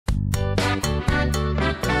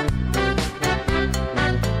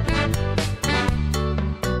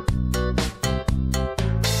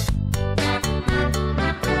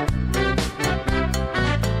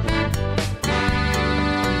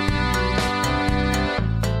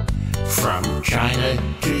From China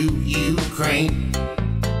to Ukraine,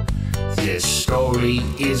 this story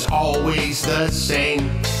is always the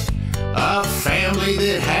same. A family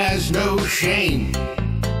that has no shame.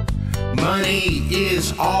 Money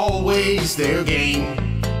is always their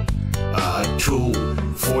game. A tool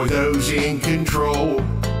for those in control.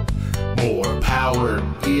 More power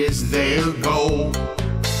is their goal.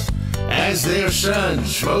 As their son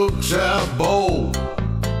smokes a bowl,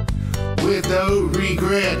 with no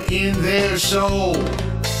regret in their soul.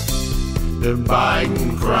 The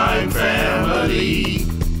Biden crime family.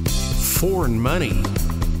 Foreign money,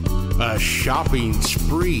 a shopping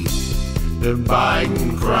spree. The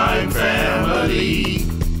Biden crime family.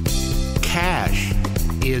 Cash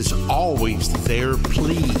is always their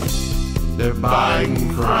plea. The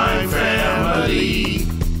Biden crime family.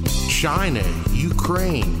 China,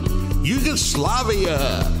 Ukraine,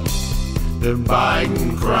 Yugoslavia. The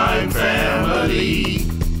Biden crime family.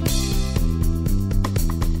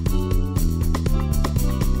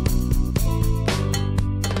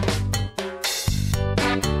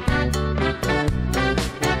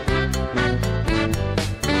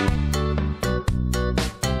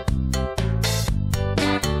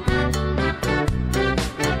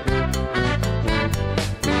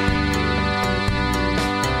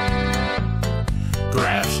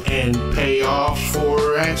 Grafts and payoffs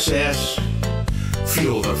for access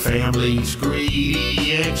fuel the family's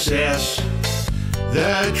greedy excess.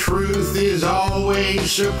 The truth is always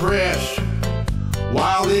suppressed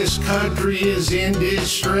while this country is in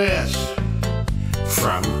distress.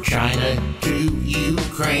 From China to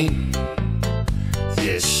Ukraine,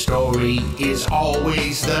 this story is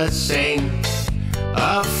always the same.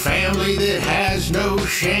 A family that has no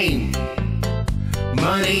shame.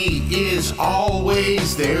 Money is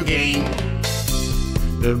always their game.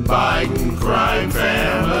 The Biden crime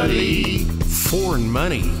family. Foreign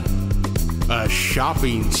money, a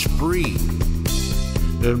shopping spree.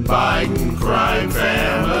 The Biden crime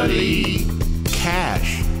family.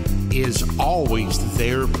 Cash is always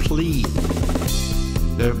their plea.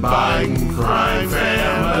 The Biden crime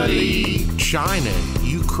family. China,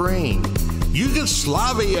 Ukraine,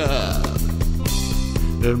 Yugoslavia.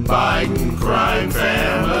 The Biden crime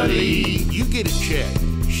family. You get a check,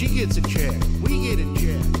 she gets a check, we get a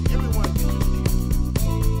check.